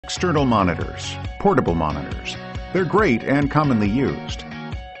External monitors, portable monitors. They're great and commonly used.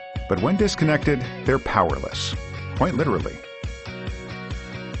 But when disconnected, they're powerless, quite literally.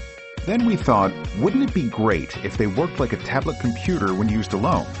 Then we thought, wouldn't it be great if they worked like a tablet computer when used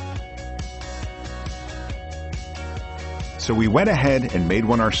alone? So we went ahead and made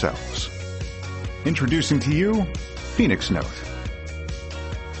one ourselves. Introducing to you, Phoenix Note.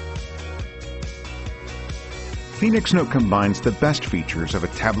 Phoenix Note combines the best features of a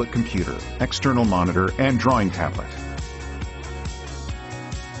tablet computer, external monitor, and drawing tablet.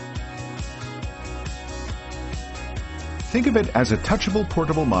 Think of it as a touchable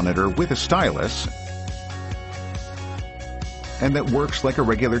portable monitor with a stylus and that works like a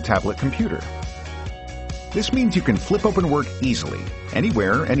regular tablet computer. This means you can flip open work easily,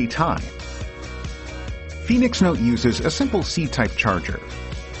 anywhere, anytime. Phoenix Note uses a simple C-type charger.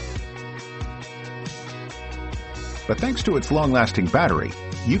 But thanks to its long-lasting battery,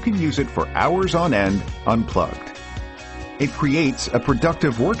 you can use it for hours on end unplugged. It creates a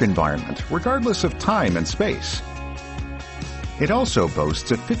productive work environment regardless of time and space. It also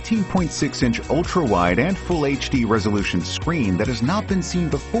boasts a 15.6-inch ultra-wide and full HD resolution screen that has not been seen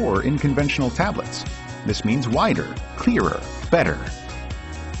before in conventional tablets. This means wider, clearer, better.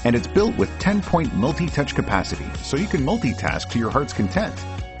 And it's built with 10-point multi-touch capacity, so you can multitask to your heart's content.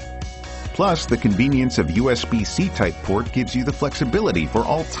 Plus, the convenience of USB-C type port gives you the flexibility for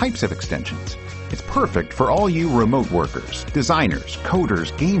all types of extensions. It's perfect for all you remote workers, designers,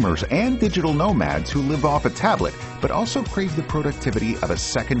 coders, gamers, and digital nomads who live off a tablet but also crave the productivity of a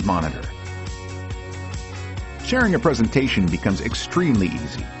second monitor. Sharing a presentation becomes extremely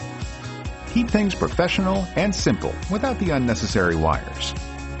easy. Keep things professional and simple without the unnecessary wires.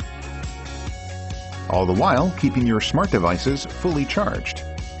 All the while keeping your smart devices fully charged.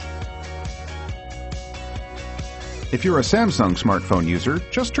 If you're a Samsung smartphone user,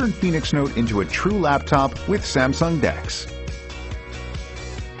 just turn Phoenix Note into a true laptop with Samsung DeX.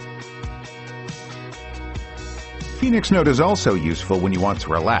 Phoenix Note is also useful when you want to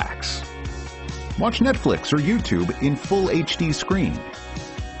relax. Watch Netflix or YouTube in full HD screen.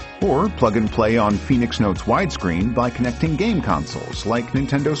 Or plug and play on Phoenix Note's widescreen by connecting game consoles like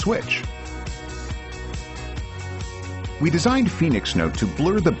Nintendo Switch. We designed Phoenix Note to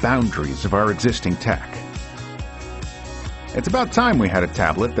blur the boundaries of our existing tech. It's about time we had a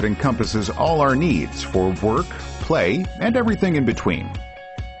tablet that encompasses all our needs for work, play, and everything in between.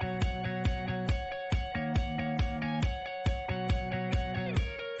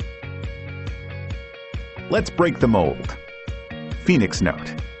 Let's break the mold. Phoenix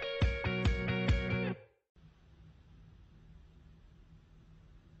Note.